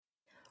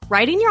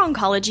Writing your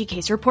oncology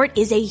case report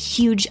is a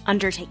huge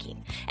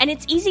undertaking, and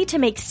it's easy to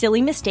make silly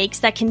mistakes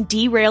that can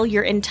derail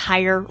your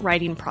entire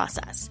writing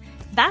process.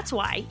 That's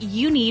why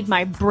you need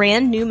my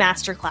brand new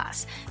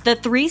masterclass, the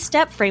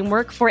 3-step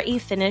framework for a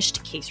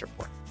finished case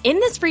report. In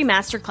this free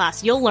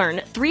masterclass, you'll learn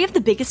 3 of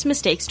the biggest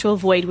mistakes to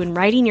avoid when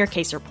writing your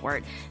case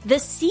report, the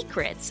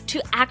secrets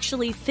to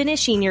actually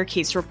finishing your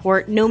case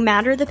report no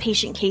matter the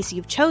patient case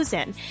you've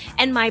chosen,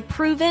 and my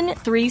proven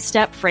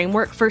 3-step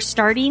framework for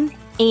starting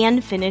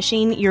and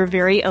finishing your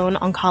very own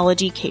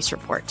oncology case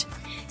report.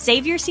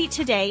 Save your seat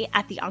today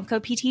at the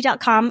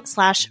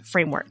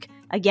OncoPT.com/framework.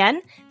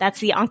 Again,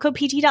 that's the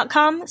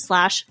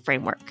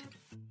OncoPT.com/framework.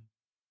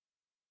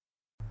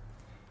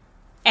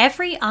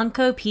 Every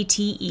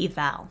OncoPT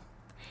eval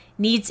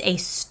needs a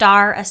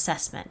STAR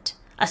assessment.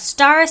 A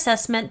STAR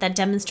assessment that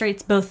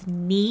demonstrates both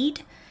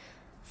need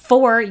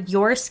for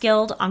your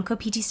skilled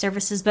OncoPT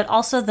services, but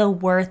also the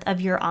worth of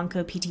your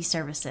OncoPT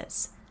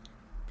services.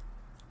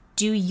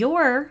 Do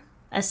your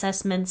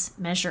assessments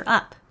measure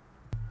up?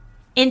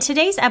 In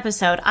today's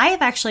episode, I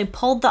have actually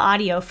pulled the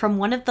audio from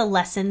one of the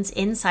lessons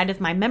inside of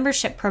my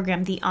membership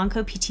program, the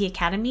OncoPT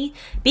Academy,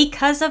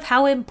 because of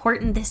how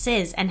important this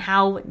is and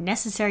how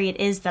necessary it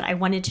is that I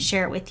wanted to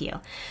share it with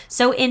you.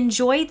 So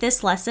enjoy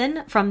this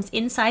lesson from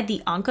inside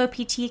the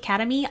OncoPT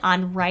Academy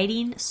on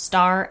writing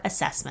STAR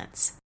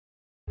assessments.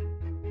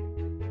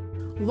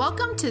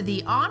 Welcome to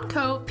the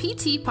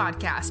OncoPT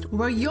podcast,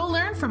 where you'll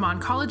learn from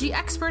oncology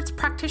experts,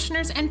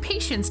 practitioners, and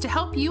patients to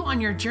help you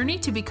on your journey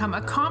to become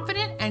a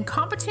confident and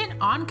competent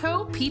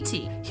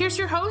OncoPT. Here's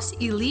your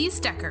host, Elise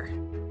Decker.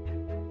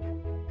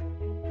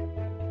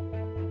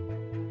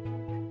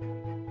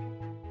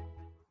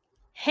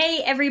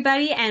 Hey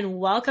everybody, and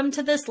welcome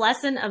to this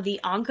lesson of the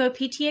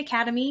OncoPT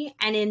Academy.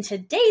 And in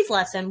today's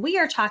lesson, we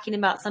are talking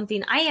about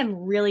something I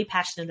am really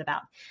passionate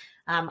about.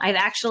 I've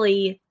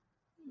actually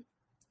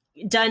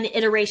done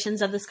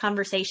iterations of this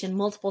conversation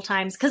multiple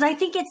times because I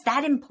think it's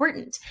that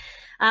important.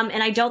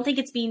 And I don't think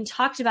it's being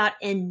talked about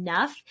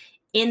enough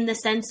in the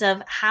sense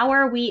of how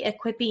are we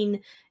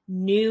equipping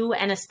new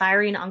and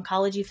aspiring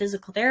oncology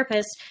physical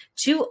therapists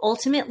to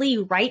ultimately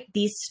write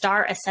these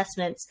STAR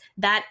assessments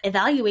that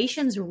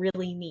evaluations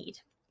really need.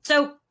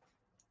 So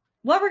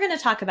what we're going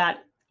to talk about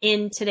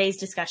in today's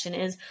discussion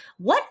is,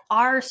 what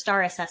are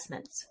STAR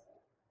assessments?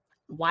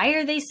 Why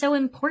are they so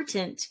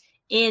important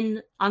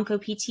in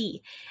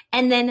OncoPT?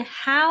 And then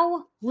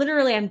how,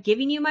 literally, I'm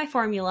giving you my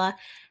formula,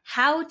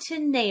 how to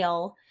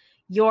nail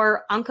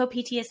your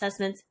OncoPT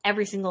assessments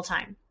every single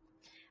time.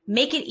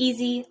 Make it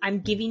easy.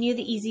 I'm giving you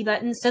the easy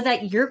button so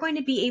that you're going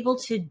to be able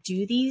to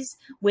do these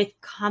with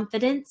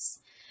confidence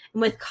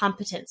and with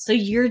competence. So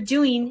you're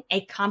doing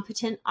a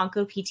competent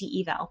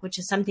OncoPT eval, which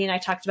is something I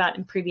talked about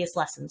in previous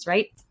lessons,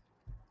 right?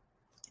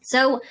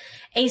 So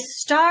a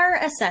STAR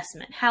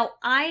assessment, how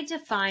I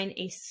define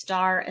a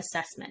STAR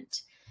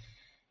assessment.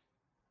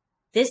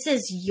 This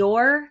is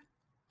your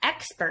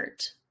expert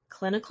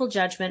clinical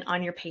judgment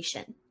on your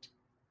patient.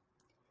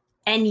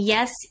 And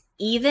yes,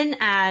 even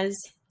as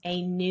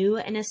a new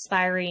and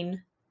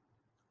aspiring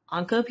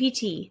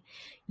OncoPT,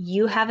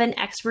 you have an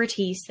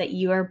expertise that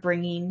you are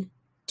bringing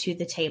to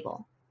the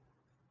table.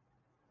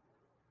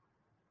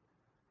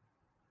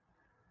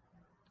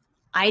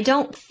 I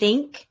don't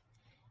think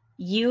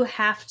you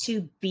have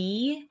to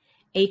be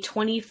a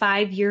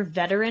 25-year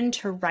veteran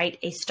to write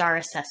a STAR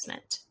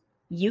assessment.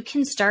 You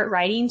can start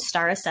writing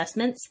STAR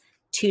assessments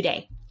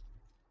today,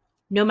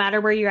 no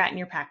matter where you're at in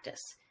your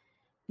practice.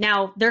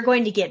 Now, they're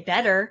going to get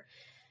better,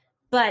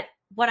 but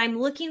what I'm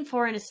looking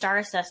for in a STAR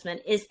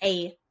assessment is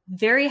a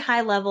very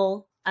high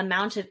level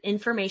amount of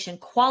information,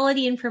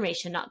 quality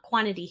information, not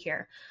quantity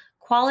here,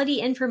 quality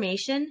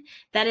information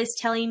that is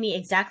telling me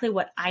exactly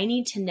what I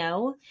need to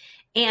know.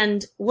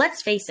 And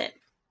let's face it,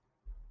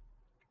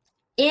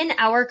 in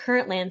our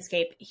current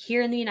landscape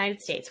here in the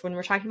United States, when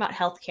we're talking about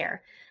healthcare,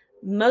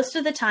 most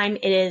of the time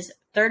it is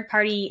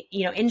third-party,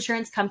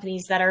 insurance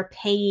companies that are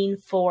paying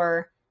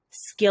for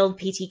skilled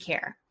PT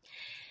care.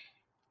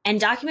 And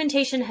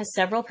documentation has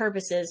several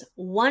purposes.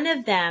 One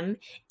of them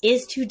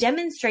is to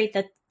demonstrate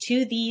that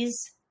to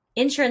these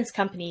insurance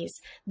companies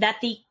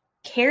that the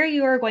care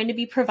you are going to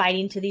be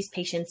providing to these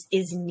patients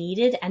is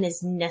needed and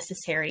is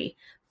necessary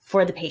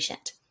for the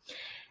patient.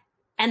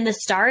 And the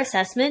STAR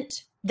assessment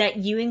that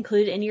you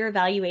include in your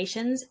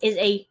evaluations is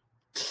a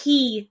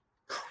key,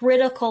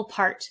 critical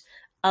part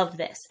of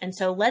this. And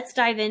so let's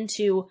dive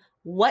into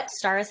what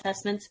STAR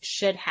assessments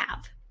should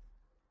have.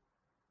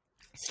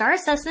 STAR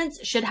assessments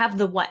should have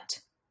the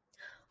what.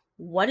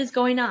 What is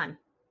going on?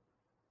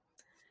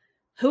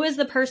 Who is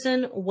the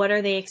person? What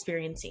are they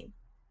experiencing?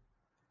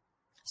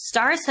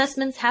 STAR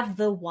assessments have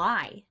the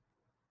why.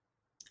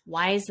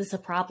 Why is this a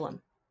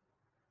problem?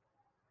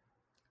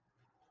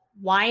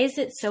 Why is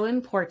it so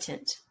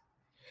important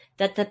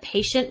that the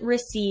patient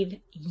receive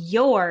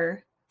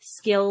your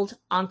skilled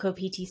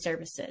OncoPT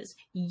services,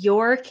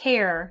 your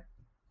care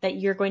that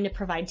you're going to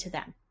provide to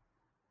them?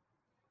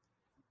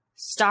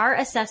 STAR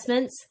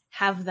assessments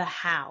have the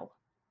how.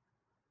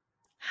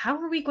 How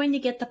are we going to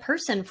get the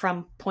person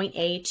from point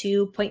A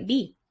to point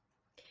B?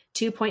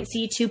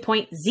 2.C,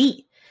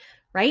 2.Z,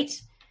 right?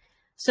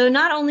 So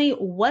not only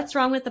what's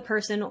wrong with the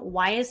person,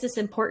 why is this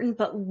important,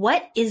 but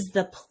what is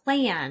the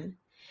plan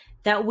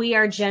that we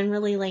are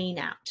generally laying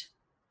out?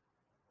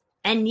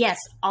 And yes,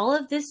 all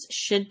of this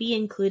should be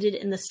included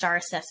in the STAR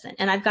assessment.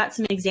 And I've got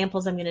some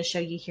examples I'm going to show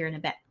you here in a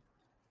bit.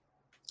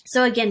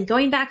 So again,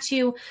 going back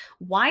to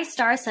why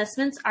STAR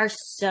assessments are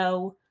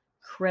so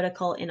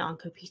critical in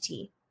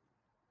OncoPT.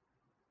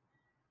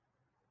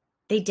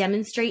 They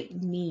demonstrate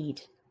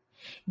need.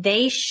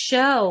 They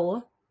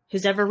show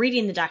who's ever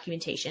reading the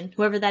documentation,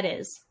 whoever that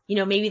is,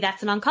 maybe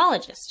that's an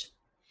oncologist.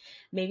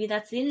 Maybe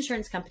that's the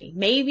insurance company.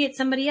 Maybe it's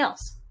somebody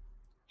else.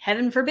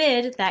 Heaven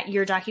forbid that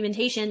your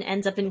documentation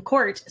ends up in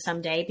court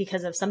someday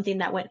because of something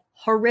that went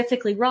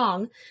horrifically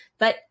wrong,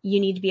 but you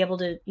need to be able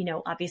to,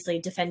 obviously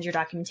defend your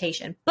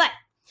documentation. But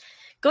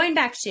going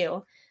back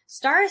to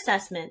STAR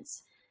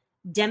assessments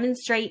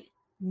demonstrate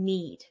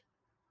need.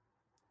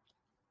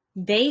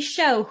 They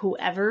show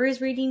whoever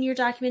is reading your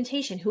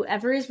documentation,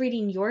 whoever is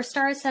reading your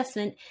STAR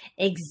assessment,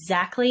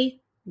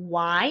 exactly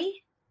why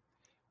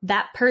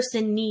that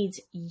person needs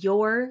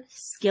your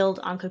skilled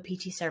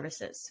OncoPT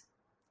services.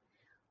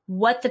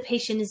 What the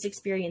patient is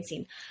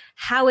experiencing,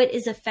 how it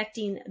is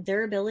affecting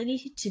their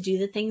ability to do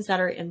the things that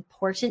are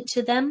important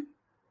to them,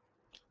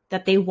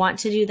 that they want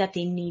to do, that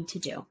they need to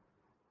do.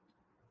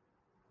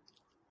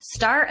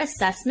 STAR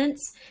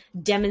assessments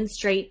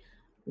demonstrate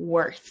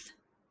worth.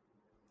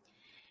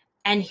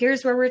 And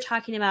here's where we're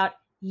talking about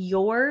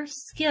your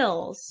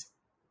skills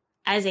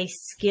as a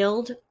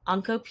skilled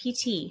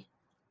OncoPT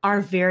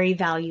are very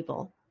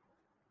valuable.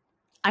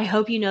 I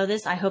hope you know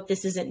this. I hope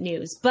this isn't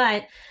news,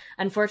 but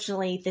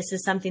unfortunately, this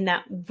is something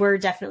that we're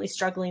definitely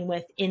struggling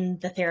with in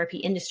the therapy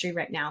industry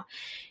right now.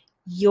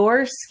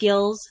 Your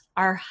skills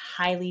are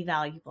highly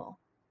valuable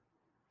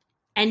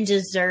and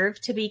deserve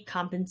to be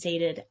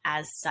compensated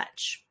as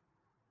such.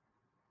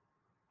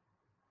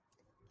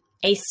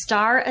 A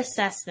STAR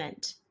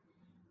assessment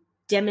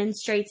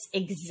demonstrates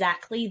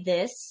exactly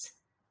this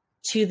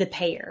to the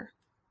payer.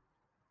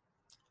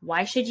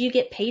 Why should you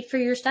get paid for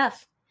your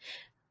stuff?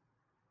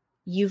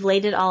 You've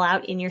laid it all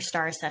out in your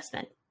STAR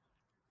assessment.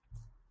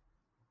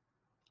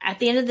 At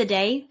the end of the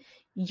day,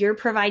 you're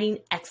providing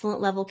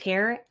excellent level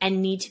care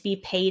and need to be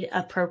paid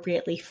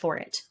appropriately for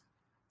it.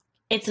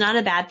 It's not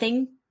a bad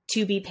thing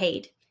to be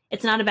paid.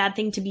 It's not a bad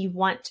thing to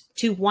want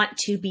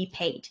to be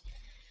paid.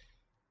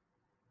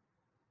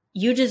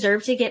 You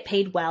deserve to get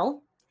paid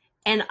well,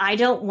 and I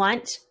don't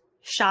want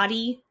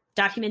shoddy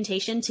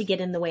documentation to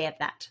get in the way of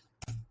that.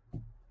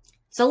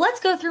 So let's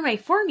go through my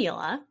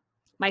formula,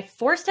 my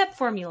 4-step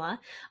formula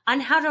on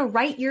how to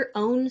write your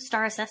own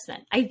STAR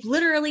assessment. I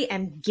literally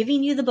am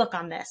giving you the book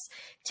on this.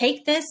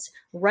 Take this,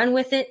 run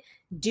with it,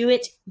 do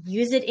it,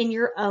 use it in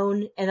your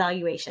own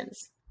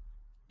evaluations.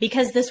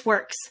 Because this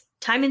works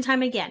time and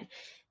time again.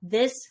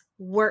 This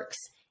works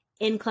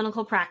in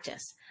clinical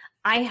practice.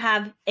 I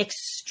have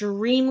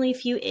extremely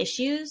few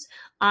issues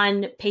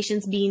on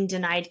patients being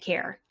denied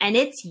care. And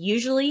it's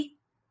usually,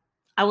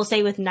 I will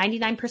say with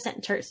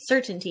 99%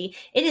 certainty,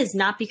 it is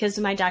not because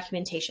of my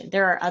documentation.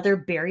 There are other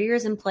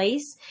barriers in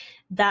place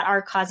that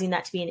are causing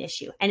that to be an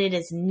issue. And it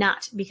is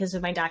not because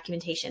of my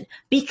documentation,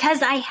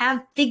 because I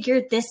have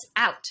figured this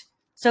out.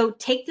 So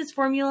take this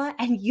formula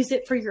and use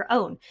it for your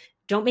own.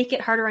 Don't make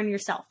it harder on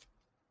yourself.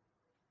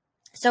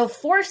 So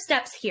 4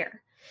 steps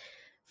here,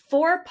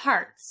 4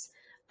 parts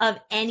of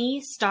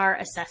any STAR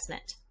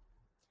assessment.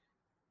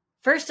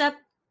 First up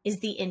is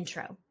the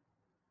intro.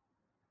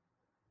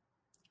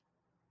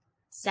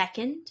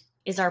 Second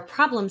is our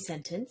problem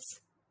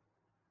sentence.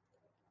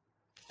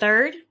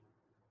 Third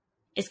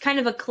is kind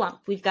of a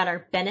clump. We've got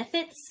our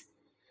benefits,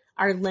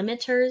 our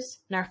limiters,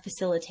 and our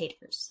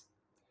facilitators.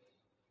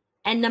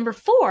 And number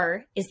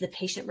 4 is the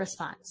patient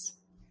response.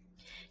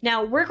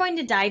 Now, we're going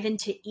to dive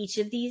into each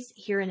of these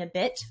here in a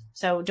bit,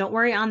 so don't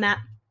worry on that.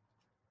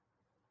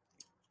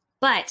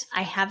 But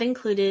I have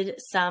included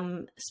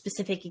some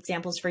specific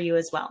examples for you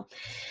as well.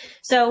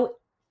 So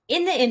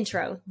in the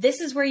intro, this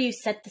is where you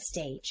set the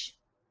stage.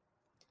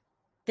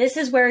 This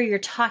is where you're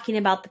talking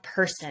about the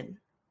person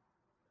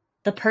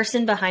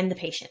behind the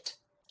patient,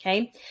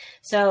 okay?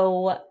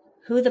 So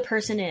who the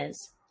person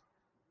is,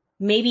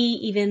 maybe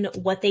even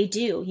what they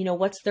do,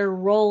 what's their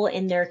role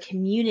in their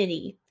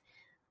community?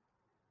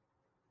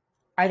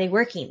 Are they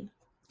working?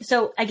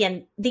 So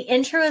again, the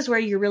intro is where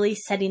you're really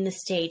setting the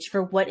stage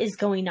for what is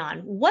going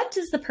on. What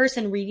does the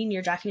person reading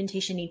your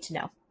documentation need to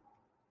know?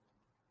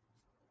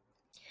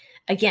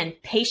 Again,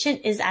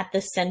 patient is at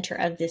the center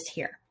of this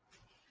here.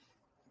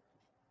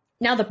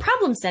 Now, the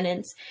problem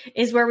sentence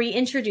is where we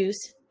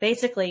introduce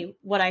basically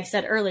what I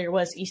said earlier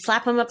was you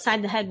slap them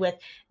upside the head with,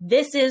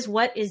 this is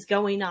what is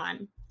going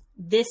on.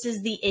 This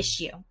is the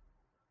issue.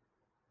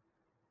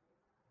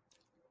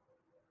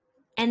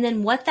 And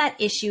then what that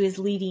issue is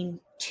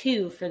leading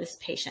to for this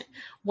patient,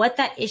 what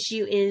that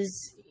issue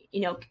is,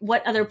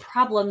 what other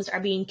problems are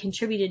being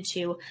contributed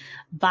to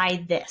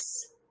by this.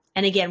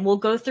 And again, we'll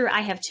go through,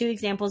 I have 2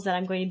 examples that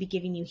I'm going to be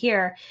giving you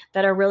here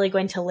that are really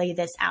going to lay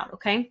this out,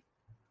 okay?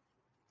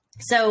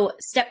 So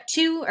step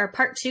 2 or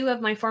part 2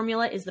 of my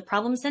formula is the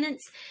problem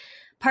sentence.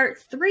 Part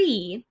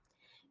 3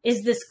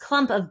 is this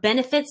clump of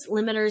benefits,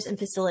 limiters, and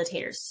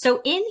facilitators.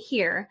 So in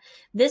here,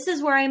 this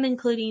is where I'm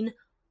including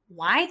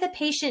why the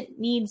patient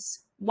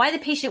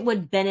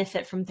would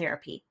benefit from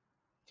therapy.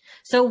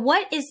 So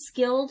what is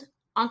skilled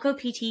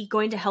OncoPT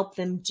going to help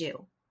them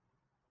do?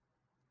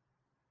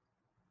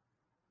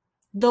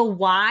 The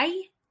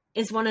why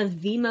is one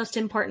of the most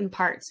important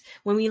parts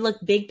when we look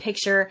big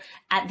picture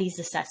at these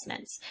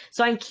assessments.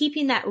 So I'm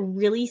keeping that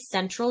really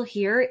central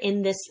here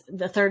in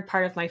the third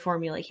part of my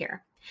formula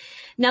here.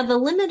 Now, the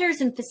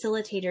limiters and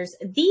facilitators,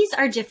 these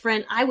are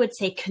different, I would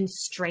say,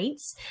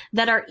 constraints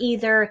that are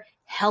either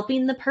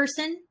helping the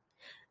person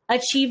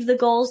achieve the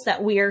goals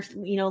that we are,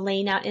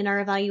 laying out in our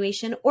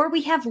evaluation, or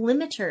we have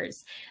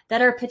limiters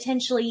that are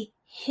potentially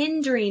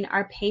hindering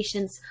our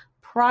patient's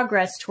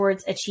progress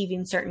towards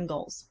achieving certain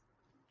goals,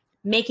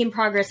 making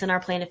progress in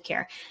our plan of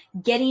care,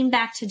 getting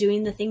back to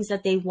doing the things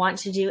that they want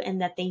to do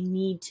and that they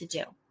need to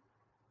do.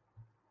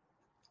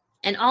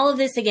 And all of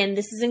this, again,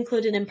 this is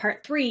included in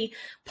part 3.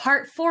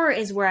 Part 4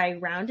 is where I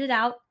round it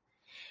out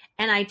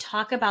and I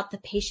talk about the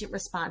patient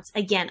response.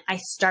 Again, I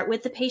start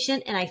with the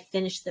patient and I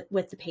finish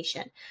with the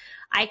patient.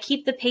 I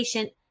keep the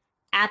patient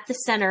at the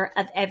center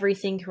of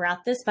everything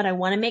throughout this, but I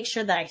want to make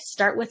sure that I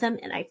start with them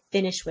and I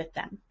finish with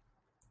them.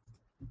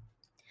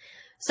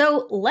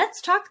 So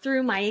let's talk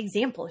through my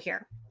example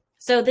here.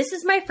 So this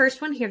is my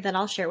first one here that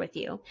I'll share with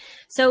you.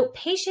 So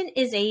patient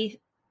is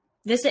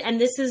this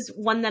is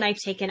one that I've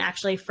taken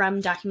actually from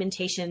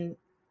documentation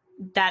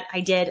that I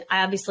did.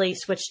 I obviously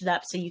switched it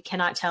up so you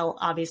cannot tell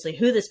obviously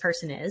who this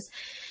person is,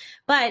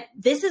 but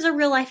this is a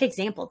real life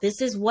example.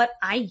 This is what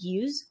I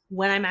use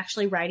when I'm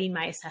actually writing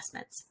my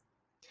assessments.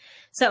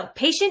 So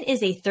patient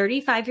is a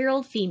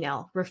 35-year-old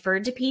female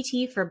referred to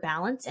PT for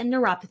balance and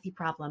neuropathy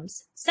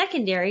problems,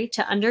 secondary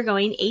to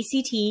undergoing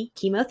ACT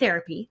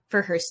chemotherapy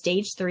for her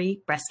stage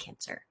 3 breast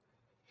cancer.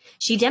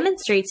 She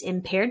demonstrates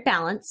impaired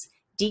balance,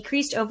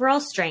 decreased overall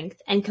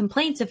strength, and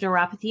complaints of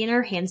neuropathy in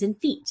her hands and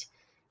feet,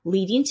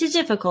 leading to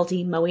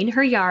difficulty mowing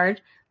her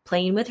yard,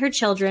 playing with her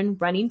children,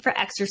 running for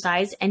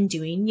exercise, and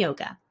doing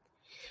yoga.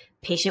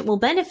 Patient will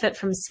benefit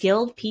from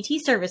skilled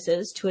PT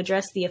services to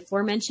address the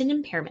aforementioned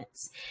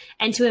impairments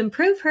and to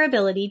improve her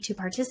ability to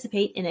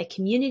participate in a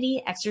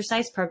community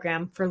exercise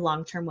program for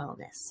long-term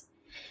wellness.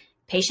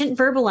 Patient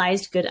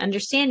verbalized good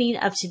understanding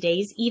of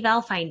today's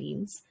eval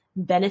findings,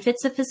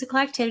 benefits of physical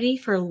activity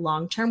for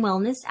long-term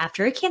wellness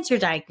after a cancer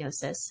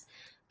diagnosis,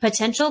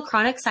 potential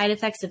chronic side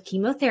effects of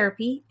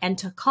chemotherapy, and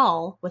to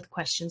call with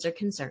questions or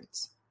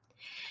concerns.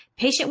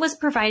 Patient was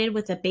provided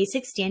with a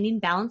basic standing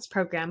balance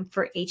program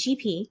for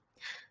HEP,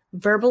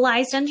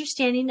 verbalized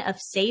understanding of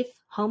safe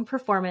home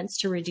performance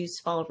to reduce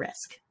fall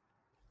risk.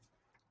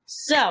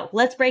 So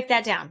let's break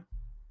that down.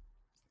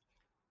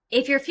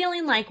 If you're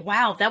feeling like,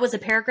 wow, that was a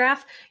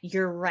paragraph,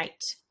 you're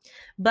right.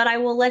 But I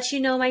will let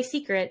you know my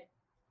secret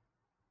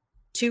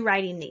to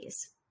writing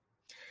these.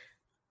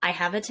 I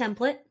have a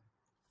template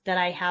that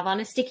I have on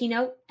a sticky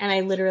note and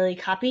I literally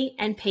copy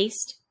and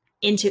paste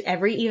into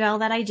every eval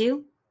that I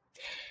do.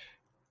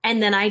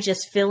 And then I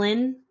just fill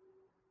in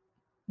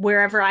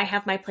wherever I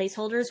have my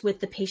placeholders with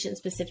the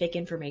patient-specific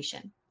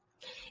information.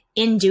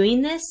 In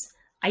doing this,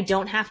 I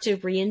don't have to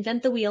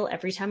reinvent the wheel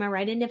every time I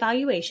write an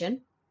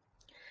evaluation.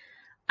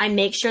 I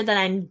make sure that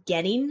I'm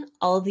getting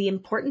all of the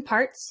important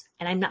parts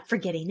and I'm not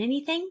forgetting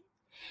anything.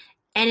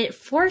 And it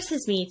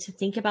forces me to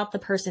think about the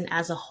person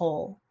as a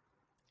whole.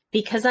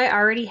 Because I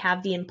already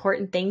have the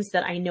important things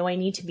that I know I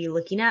need to be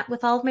looking at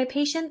with all of my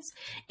patients,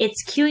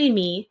 it's cueing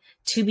me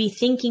to be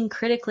thinking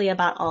critically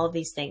about all of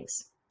these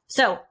things.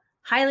 So,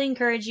 highly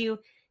encourage you.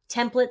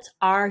 Templates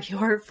are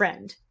your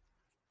friend.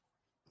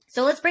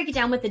 So let's break it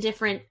down with the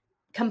different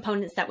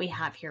components that we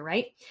have here,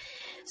 right?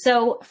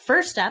 So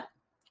first up,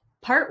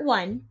 part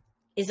 1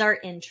 is our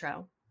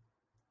intro.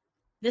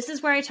 This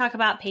is where I talk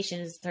about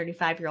patient is a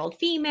 35-year-old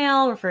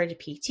female, referred to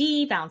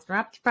PT, balance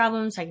neuropathy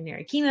problems,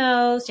 secondary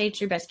chemo, stage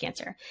 3 breast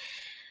cancer.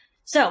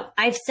 So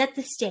I've set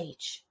the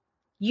stage.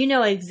 You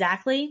know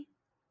exactly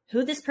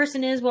who this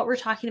person is, what we're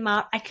talking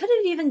about. I could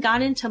have even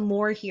gone into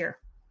more here.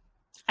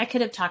 I could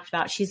have talked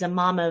about she's a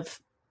mom of,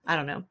 I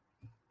don't know,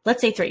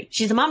 let's say 3.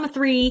 She's a mom of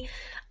 3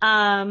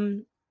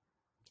 and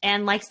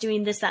likes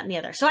doing this, that, and the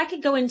other. So I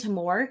could go into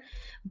more,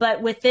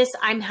 but with this,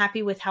 I'm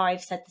happy with how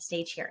I've set the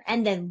stage here.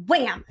 And then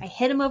wham, I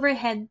hit him over the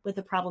head with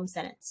a problem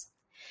sentence.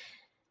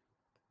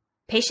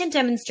 Patient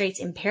demonstrates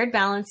impaired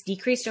balance,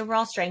 decreased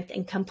overall strength,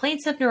 and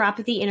complaints of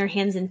neuropathy in her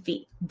hands and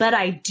feet. But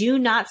I do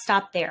not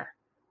stop there.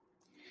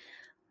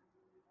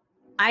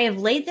 I have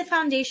laid the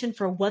foundation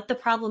for what the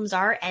problems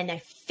are, and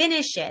I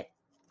finish it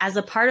as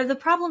a part of the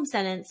problem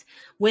sentence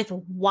with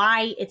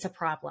why it's a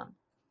problem.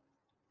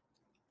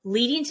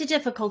 Leading to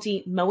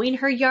difficulty mowing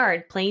her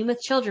yard, playing with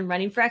children,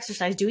 running for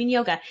exercise, doing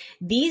yoga.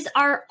 These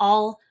are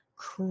all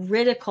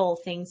critical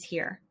things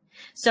here.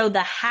 So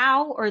the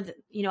how, or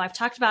I've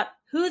talked about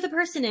who the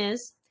person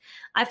is.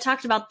 I've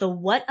talked about the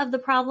what of the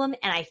problem,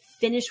 and I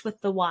finish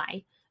with the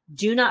why.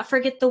 Do not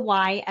forget the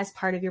why as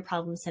part of your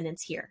problem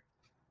sentence here.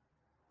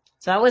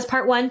 So that was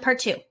part 1. Part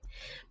 2.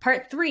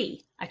 Part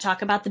 3, I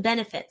talk about the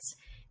benefits.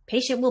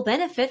 Patient will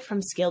benefit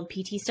from skilled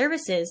PT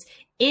services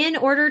in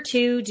order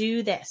to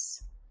do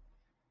this.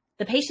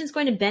 The patient's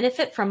going to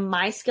benefit from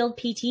my skilled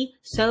PT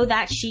so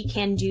that she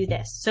can do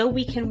this, so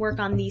we can work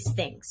on these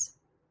things.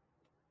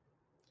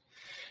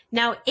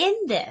 Now, in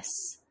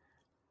this,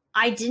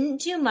 I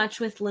didn't do much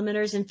with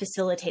limiters and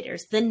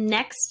facilitators. The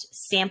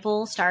next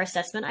sample STAR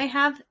assessment I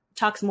have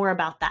talks more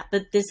about that,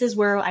 but this is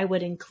where I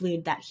would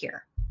include that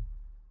here.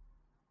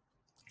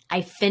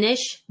 I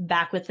finish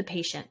back with the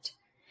patient.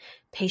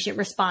 Patient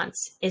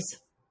response is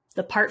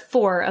the part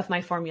 4 of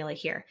my formula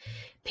here.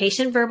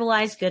 Patient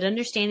verbalized good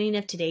understanding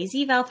of today's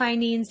eval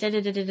findings,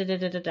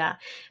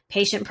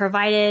 Patient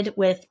provided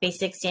with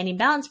basic standing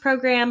balance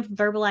program,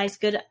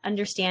 verbalized good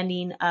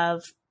understanding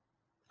of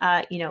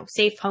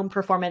safe home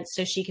performance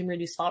so she can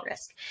reduce fall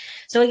risk.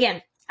 So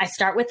again, I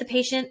start with the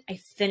patient, I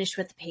finish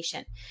with the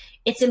patient.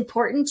 It's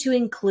important to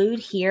include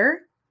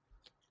here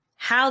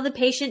how the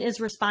patient is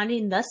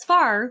responding thus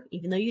far,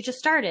 even though you just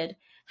started,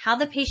 how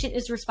the patient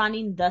is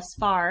responding thus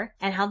far,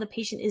 and how the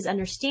patient is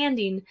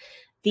understanding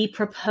the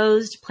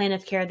proposed plan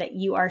of care that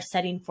you are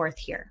setting forth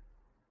here.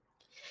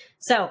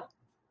 So,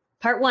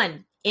 part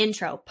 1,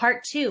 intro.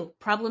 Part 2,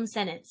 problem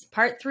sentence.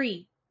 Part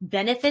 3,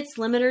 benefits,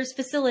 limiters,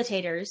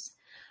 facilitators.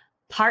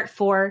 Part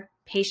 4,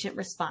 patient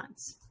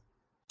response.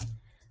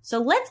 So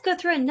let's go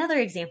through another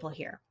example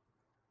here.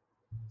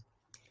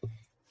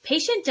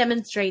 Patient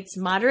demonstrates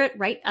moderate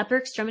right upper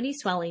extremity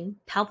swelling,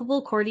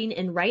 palpable cording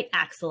in right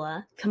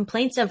axilla,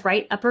 complaints of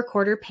right upper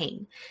quarter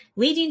pain,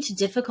 leading to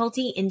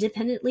difficulty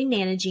independently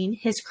managing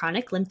his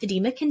chronic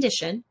lymphedema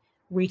condition,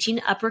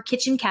 reaching upper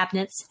kitchen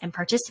cabinets, and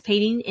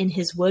participating in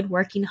his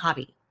woodworking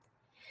hobby.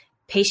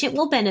 Patient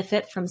will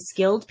benefit from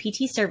skilled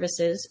PT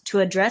services to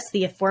address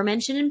the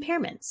aforementioned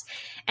impairments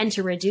and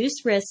to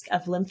reduce risk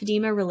of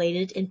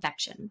lymphedema-related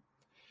infection.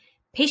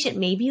 Patient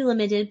may be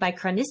limited by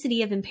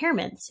chronicity of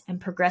impairments and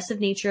progressive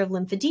nature of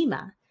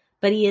lymphedema,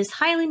 but he is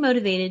highly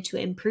motivated to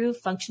improve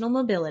functional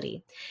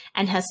mobility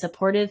and has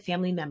supportive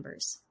family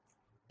members.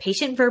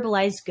 Patient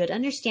verbalized good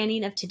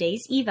understanding of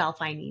today's eval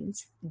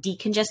findings,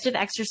 decongestive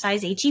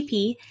exercise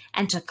HEP,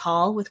 and to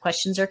call with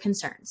questions or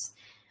concerns.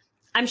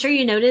 I'm sure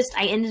you noticed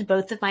I ended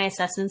both of my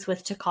assessments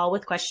with to call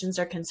with questions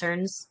or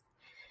concerns.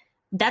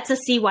 That's a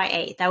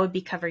CYA. That would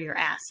be cover your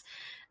ass.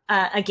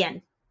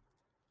 Again,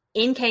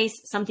 in case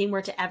something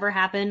were to ever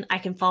happen, I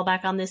can fall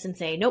back on this and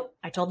say, nope,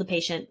 I told the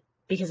patient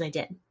because I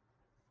did.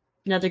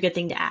 Another good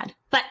thing to add.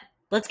 But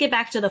let's get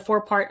back to the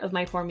 4-part of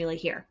my formula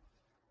here.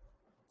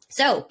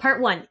 So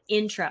part 1,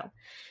 intro.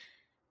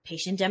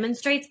 Patient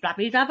demonstrates blah,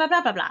 blah, blah, blah,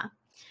 blah, blah, blah.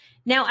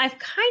 Now I've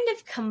kind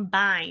of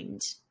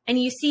combined, and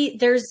you see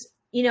there's,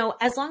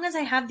 as long as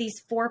I have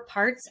these 4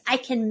 parts, I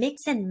can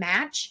mix and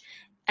match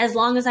as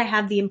long as I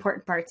have the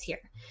important parts here.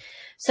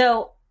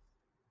 So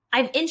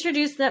I've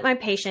introduced my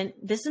patient,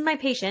 this is my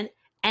patient,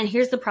 and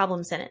here's the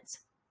problem sentence.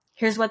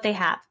 Here's what they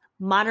have.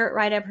 Moderate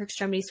right upper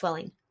extremity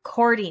swelling,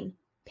 cording,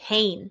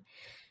 pain.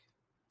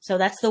 So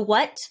that's the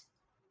what,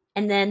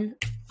 and then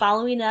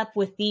following up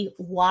with the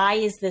why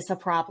is this a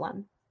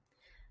problem?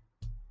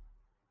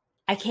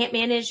 He can't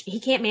manage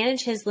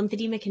his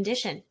lymphedema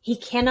condition. He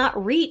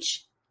cannot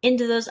reach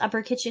into those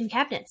upper kitchen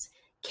cabinets,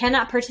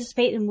 cannot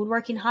participate in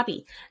woodworking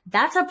hobby.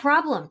 That's a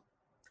problem.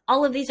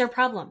 All of these are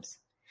problems.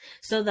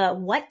 So the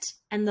what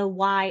and the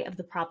why of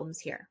the problems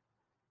here.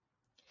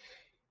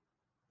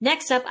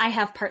 Next up, I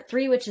have part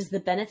 3, which is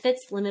the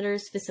benefits,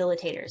 limiters,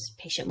 facilitators.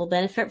 Patient will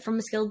benefit from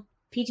skilled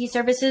PT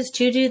services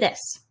to do this.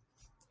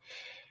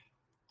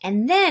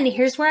 And then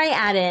here's where I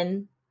add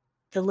in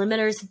the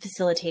limiters and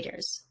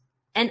facilitators.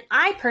 And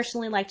I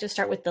personally like to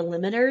start with the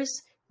limiters,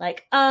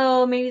 like,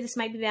 oh, maybe this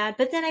might be bad,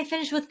 but then I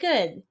finish with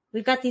good.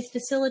 We've got these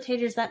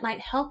facilitators that might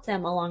help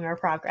them along our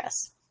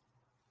progress.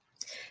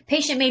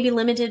 Patient may be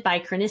limited by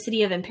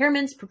chronicity of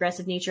impairments,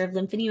 progressive nature of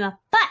lymphedema,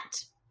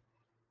 but,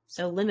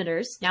 so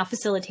limiters, now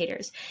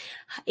facilitators,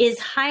 is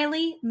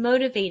highly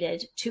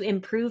motivated to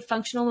improve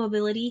functional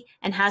mobility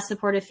and has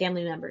supportive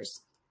family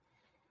members.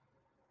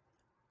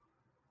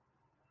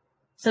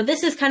 So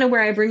this is kind of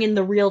where I bring in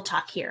the real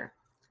talk here.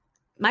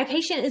 My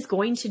patient is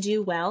going to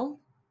do well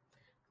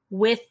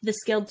with the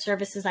skilled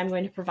services I'm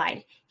going to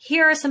provide.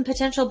 Here are some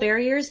potential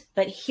barriers,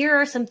 but here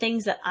are some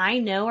things that I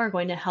know are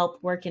going to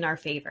help work in our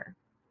favor.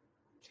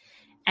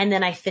 And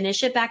then I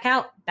finish it back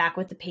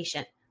with the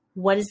patient.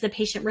 What is the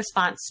patient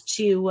response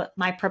to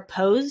my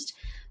proposed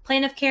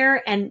plan of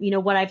care and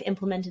what I've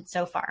implemented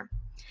so far?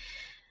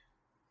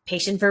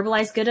 Patient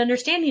verbalized good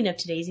understanding of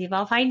today's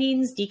eval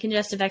findings,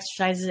 decongestive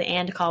exercises,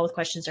 and call with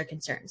questions or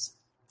concerns.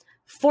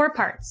 4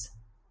 parts.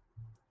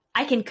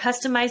 I can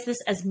customize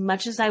this as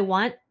much as I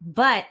want,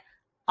 but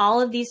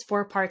all of these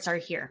 4 parts are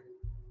here.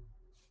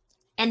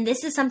 And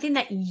this is something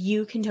that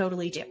you can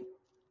totally do.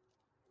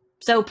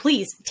 So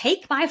please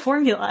take my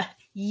formula,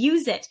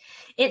 use it.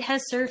 It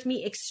has served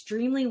me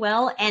extremely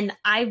well, and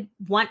I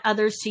want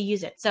others to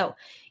use it. So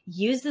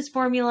use this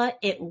formula.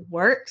 It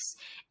works,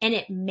 and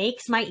it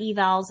makes my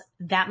evals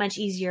that much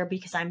easier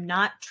because I'm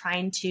not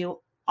trying to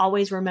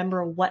always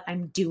remember what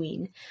I'm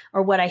doing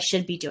or what I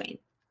should be doing.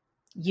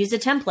 Use a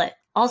template.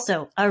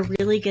 Also, a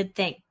really good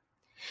thing.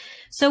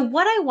 So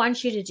what I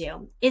want you to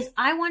do is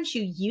I want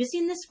you,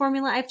 using this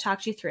formula I've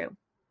talked you through,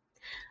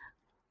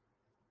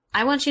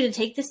 I want you to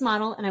take this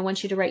model and I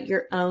want you to write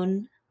your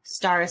own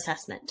STAR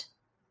assessment.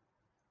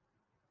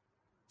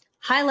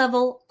 High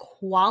level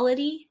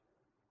quality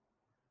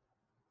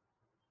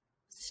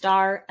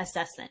STAR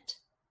assessment.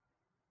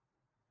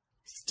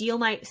 Steal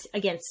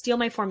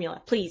my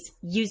formula. Please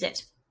use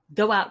it.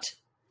 Go out.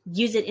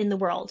 Use it in the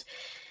world.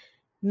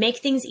 Make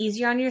things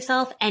easier on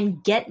yourself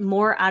and get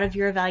more out of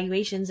your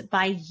evaluations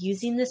by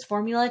using this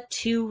formula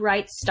to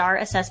write STAR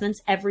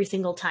assessments every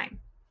single time.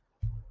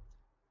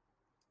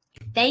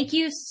 Thank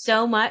you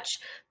so much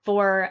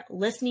for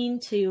listening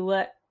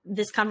to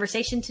this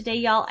conversation today,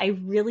 y'all. I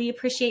really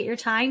appreciate your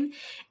time.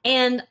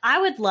 And I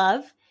would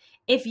love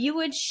if you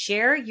would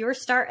share your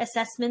STAR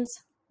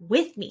assessments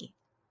with me.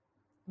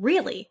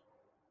 Really.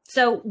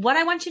 So what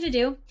I want you to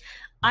do,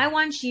 I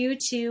want you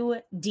to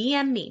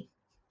DM me.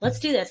 Let's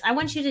do this. I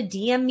want you to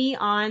DM me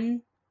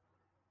on,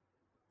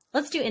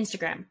 let's do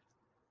Instagram.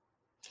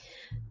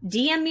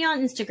 DM me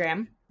on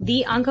Instagram,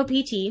 the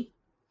OncoPT,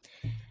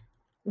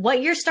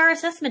 what your STAR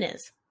assessment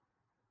is.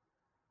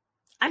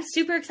 I'm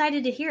super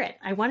excited to hear it.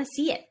 I want to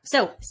see it.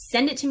 So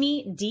send it to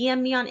me,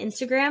 DM me on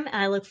Instagram, and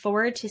I look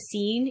forward to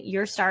seeing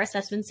your STAR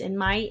assessments in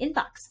my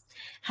inbox.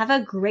 Have a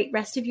great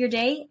rest of your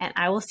day, and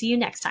I will see you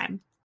next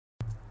time.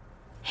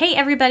 Hey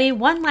everybody,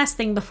 one last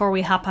thing before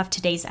we hop off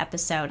today's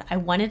episode. I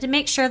wanted to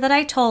make sure that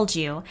I told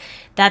you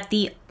that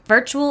the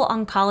Virtual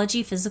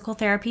Oncology Physical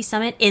Therapy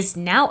Summit is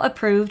now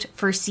approved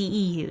for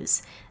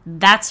CEUs.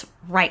 That's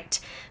right.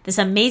 This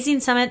amazing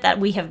summit that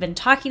we have been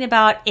talking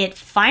about,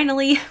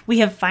 we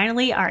have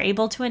finally are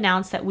able to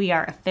announce that we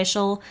are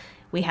official.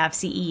 We have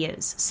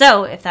CEUs.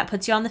 So if that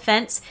puts you on the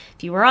fence,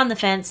 if you were on the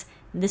fence,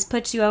 and this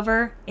puts you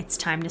over, it's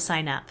time to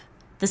sign up.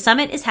 The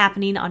summit is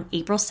happening on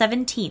April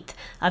 17th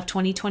of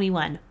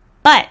 2021.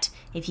 But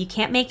if you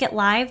can't make it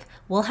live,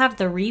 we'll have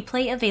the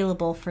replay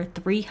available for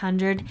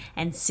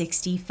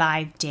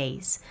 365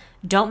 days.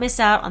 Don't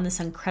miss out on this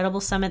incredible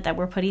summit that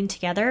we're putting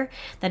together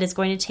that is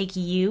going to take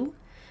you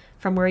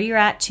from where you're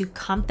at to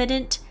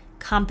competent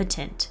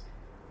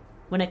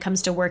when it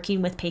comes to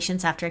working with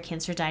patients after a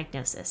cancer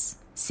diagnosis.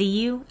 See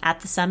you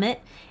at the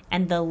summit,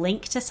 and the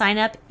link to sign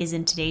up is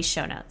in today's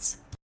show notes.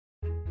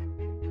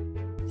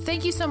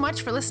 Thank you so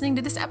much for listening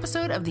to this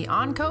episode of the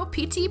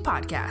OncoPT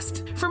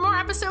podcast. For more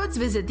episodes,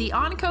 visit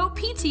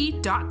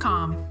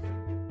theoncopt.com.